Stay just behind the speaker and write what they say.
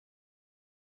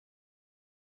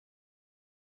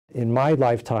In my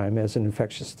lifetime as an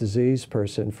infectious disease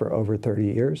person for over 30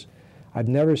 years, I've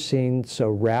never seen so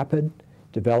rapid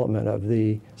development of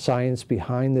the science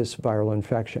behind this viral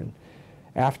infection.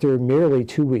 After merely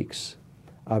 2 weeks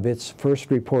of its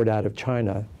first report out of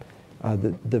China,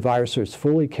 the virus was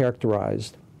fully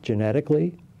characterized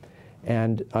genetically,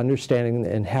 and understanding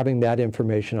and having that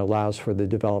information allows for the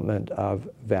development of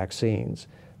vaccines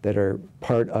that are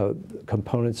part of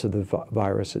components of the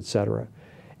virus, et cetera.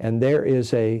 And there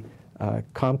is a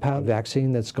compound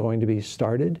vaccine that's going to be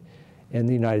started in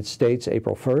the United States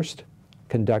April 1st,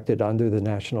 conducted under the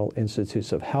National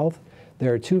Institutes of Health.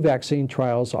 There are 2 vaccine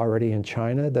trials already in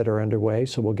China that are underway,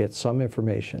 so we'll get some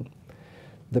information.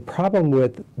 The problem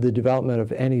with the development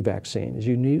of any vaccine is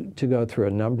you need to go through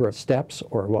a number of steps,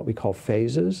 or what we call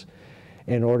phases,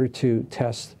 in order to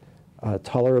test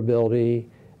tolerability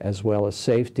as well as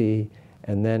safety,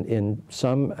 and then in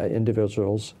some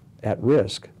individuals at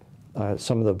risk,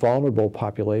 some of the vulnerable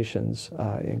populations,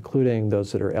 including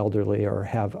those that are elderly or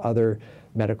have other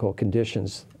medical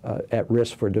conditions at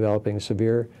risk for developing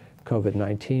severe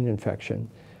COVID-19 infection,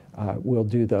 we'll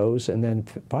do those. And then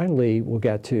finally, we'll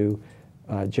get to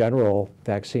general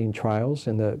vaccine trials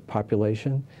in the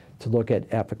population to look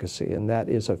at efficacy, and that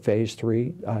is a phase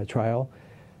 3 trial.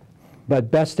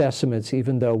 But best estimates,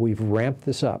 even though we've ramped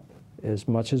this up as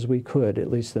much as we could, at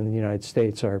least in the United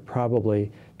States, are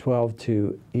probably 12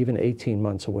 to even 18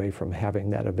 months away from having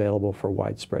that available for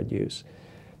widespread use.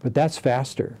 But that's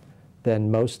faster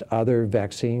than most other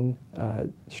vaccine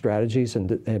strategies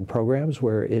and programs,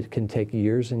 where it can take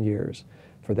years and years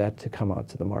for that to come out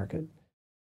to the market.